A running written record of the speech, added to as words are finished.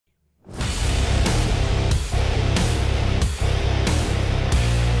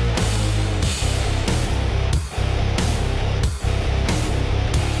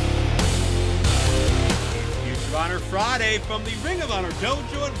live from the Ring of Honor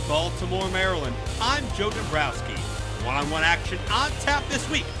Dojo in Baltimore, Maryland. I'm Joe Dombrowski. One-on-one action on tap this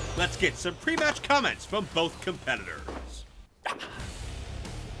week. Let's get some pre-match comments from both competitors.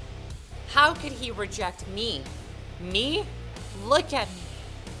 How could he reject me? Me? Look at me.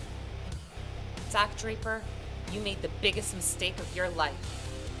 Zach Draper, you made the biggest mistake of your life.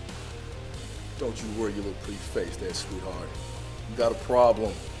 Don't you worry your little pretty face there, sweetheart. You got a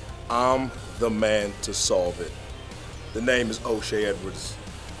problem. I'm the man to solve it. The name is O'Shea Edwards.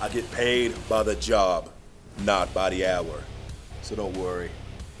 I get paid by the job, not by the hour. So don't worry.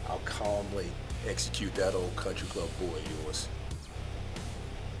 I'll calmly execute that old country club boy of yours.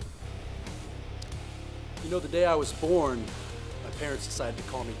 You know, the day I was born, my parents decided to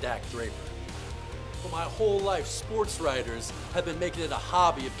call me Dak Draper. But my whole life, sports writers have been making it a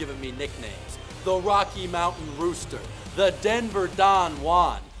hobby of giving me nicknames. The Rocky Mountain Rooster, the Denver Don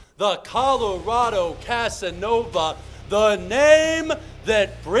Juan, the Colorado Casanova, the name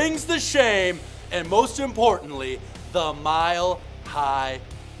that brings the shame, and most importantly, the Mile High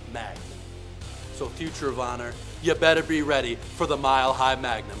Magnum. So future of honor, you better be ready for the Mile High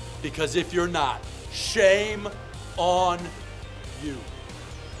Magnum, because if you're not, shame on you.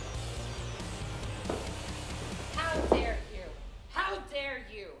 How dare you? How dare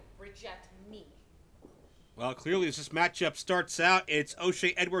you reject me? Well, clearly as this matchup starts out, it's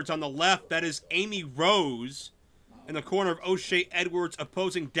O'Shea Edwards on the left. That is Amy Rose in the corner of O'Shea Edwards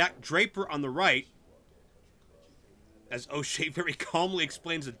opposing Dak Draper on the right. As O'Shea very calmly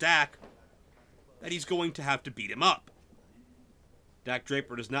explains to Dak that he's going to have to beat him up. Dak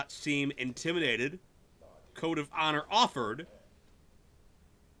Draper does not seem intimidated. Code of honor offered.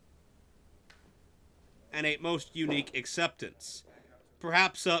 And a most unique acceptance.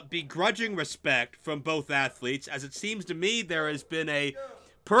 Perhaps begrudging respect from both athletes, as it seems to me there has been a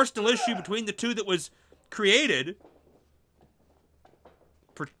personal issue between the two that was created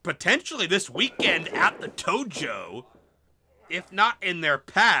potentially this weekend at the Dojo, if not in their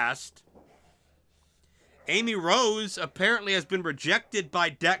past. Amy Rose apparently has been rejected by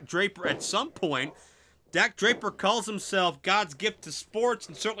Dak Draper at some point. Dak Draper calls himself God's gift to sports,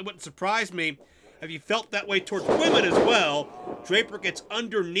 and certainly wouldn't surprise me if he felt that way towards women as well. Draper gets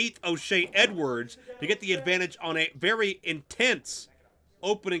underneath O'Shea Edwards to get the advantage on a very intense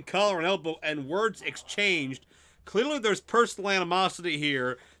opening collar and elbow and words exchanged. Clearly there's personal animosity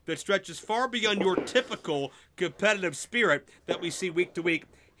here that stretches far beyond your typical competitive spirit that we see week to week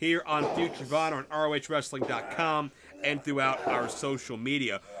here on Future of Honor and ROHWrestling.com and throughout our social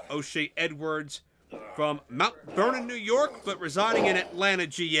media. O'Shea Edwards from Mount Vernon, New York, but residing in Atlanta,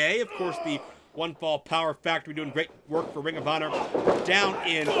 GA. Of course, the One Fall Power Factory doing great work for Ring of Honor down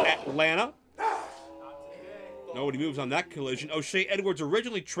in Atlanta. Nobody moves on that collision. O'Shea Edwards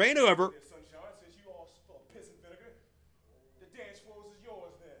originally trained, however,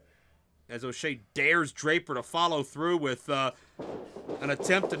 as O'Shea dares Draper to follow through with an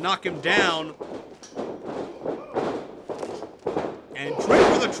attempt to knock him down. And Draper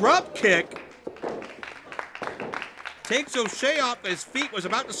with a drop kick takes O'Shea off his feet. Was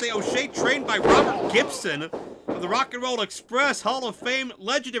about to say O'Shea trained by Robert Gibson of the Rock and Roll Express Hall of Fame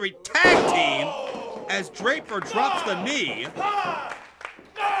legendary tag team, as Draper drops the knee.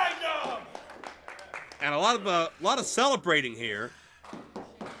 And a lot of celebrating here.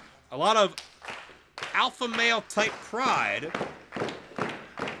 A lot of alpha male type pride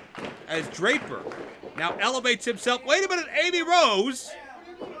as Draper now elevates himself. Wait a minute, Amy Rose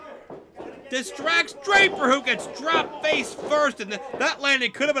distracts Draper, who gets dropped face first, and that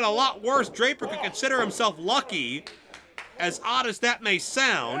landing could have been a lot worse. Draper could consider himself lucky, as odd as that may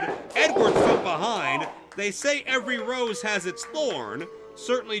sound. Edwards from behind. They say every rose has its thorn.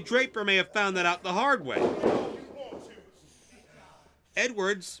 Certainly Draper may have found that out the hard way.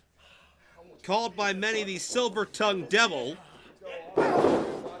 Edwards, called by many the silver-tongued devil,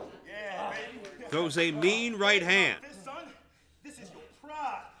 throws a mean right hand.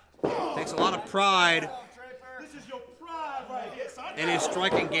 Takes a lot of pride in his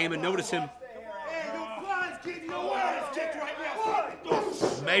striking game, and notice him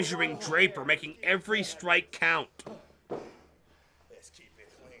measuring Draper, making every strike count.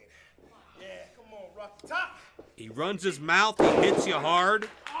 He runs his mouth, he hits you hard.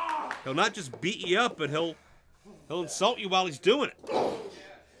 He'll not just beat you up, but he'll insult you while he's doing it.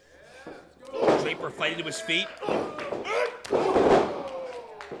 Draper fighting to his feet.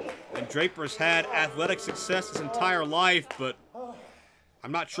 And Draper's had athletic success his entire life, but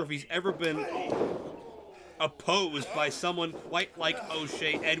I'm not sure if he's ever been opposed by someone quite like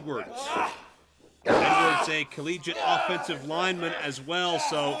O'Shea Edwards. Edwards, a collegiate offensive lineman as well,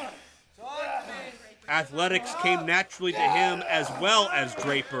 so Athletics came naturally to him as well as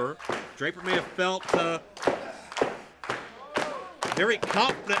Draper. Draper may have felt very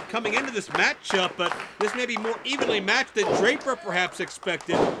confident coming into this matchup, but this may be more evenly matched than Draper perhaps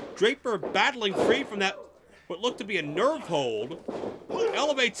expected. Draper battling free from that, what looked to be a nerve hold,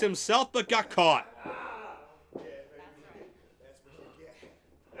 elevates himself but got caught.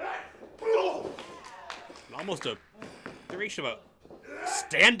 Almost a duration of a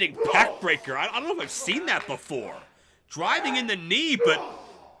standing backbreaker. I don't know if I've seen that before. Driving in the knee, but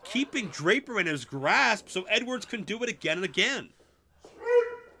keeping Draper in his grasp so Edwards can do it again and again.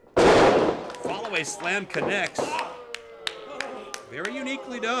 Follow-away slam connects. Very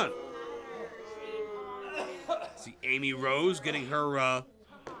uniquely done. See Amy Rose getting her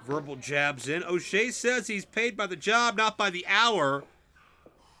verbal jabs in. O'Shea says he's paid by the job, not by the hour.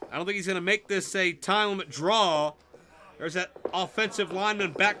 I don't think he's going to make this a time limit draw. There's that offensive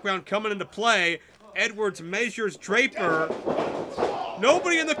lineman background coming into play. Edwards measures Draper.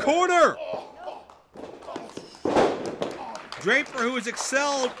 Nobody in the corner. Draper, who has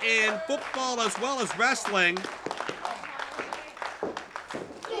excelled in football as well as wrestling.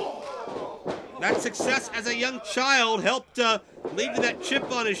 That success as a young child helped lead to that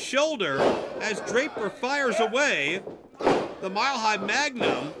chip on his shoulder as Draper fires away. The Mile High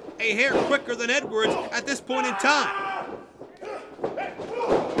Magnum, a hair quicker than Edwards at this point in time.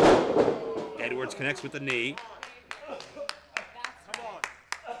 Edwards connects with the knee.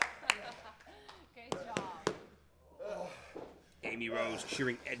 Amy Rose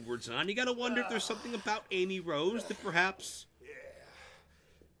cheering Edwards on. You gotta wonder if there's something about Amy Rose that perhaps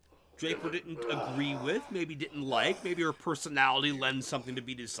Draper didn't agree with, maybe didn't like. Maybe her personality lends something to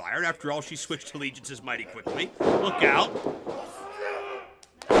be desired. After all, she switched allegiances mighty quickly. Look out.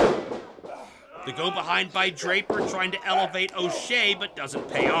 The go behind by Draper, trying to elevate O'Shea, but doesn't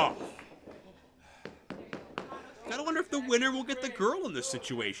pay off. Gotta wonder if the winner will get the girl in this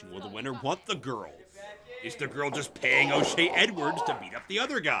situation. Will the winner want the girl? Is the girl just paying O'Shea Edwards to beat up the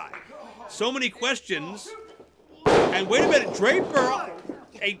other guy? So many questions. And wait a minute, Draper,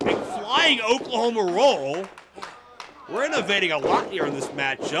 a flying Oklahoma roll. We're innovating a lot here in this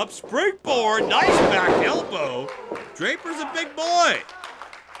matchup. Springboard, nice back elbow. Draper's a big boy.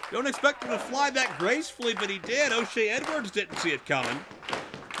 Don't expect him to fly that gracefully, but he did. O'Shea Edwards didn't see it coming.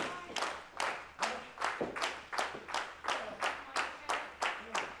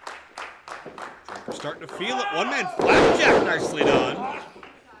 Draper starting to feel it. One man flapjack, nicely done.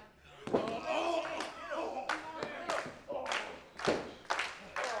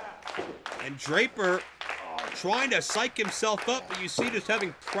 And Draper trying to psych himself up, but you see just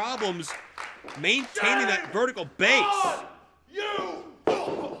having problems maintaining that vertical base.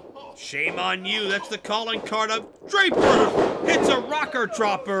 Shame on you. That's the calling card of Draper. Hits a rocker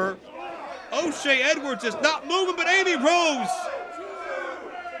dropper. O'Shea Edwards is not moving, but Amy Rose.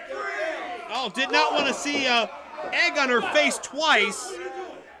 Oh, did not want to see egg on her face twice.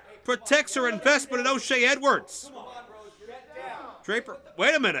 Protects her investment in O'Shea Edwards. Draper,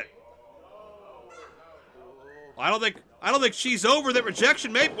 wait a minute. I don't think she's over that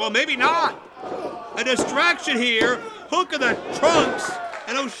rejection. Maybe not. A distraction here. Hook of the trunks.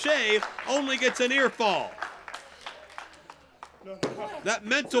 And O'Shea only gets an ear fall. That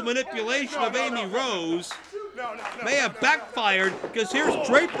mental manipulation of Amy Rose may have backfired because here's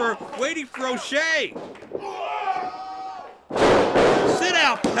Draper waiting for O'Shea. Sit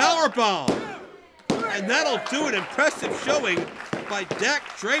out powerbomb. And that'll do an impressive showing by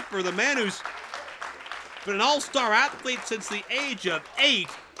Dak Draper, the man who's been an all-star athlete since the age of 8.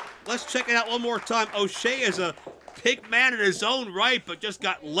 Let's check it out one more time. O'Shea is a big man in his own right, but just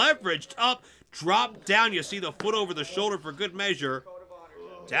got leveraged up, dropped down. You see the foot over the shoulder for good measure.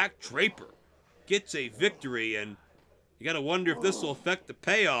 Dak Draper gets a victory, and you got to wonder if this will affect the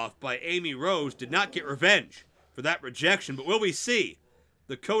payoff by Amy Rose. Did not get revenge for that rejection, but will we see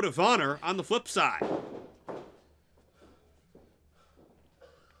the code of honor on the flip side?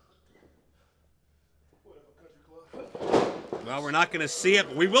 Well, we're not going to see it,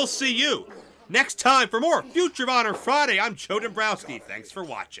 but we will see you next time for more Future of Honor Friday. I'm Joe Dombrowski. Thanks for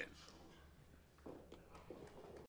watching.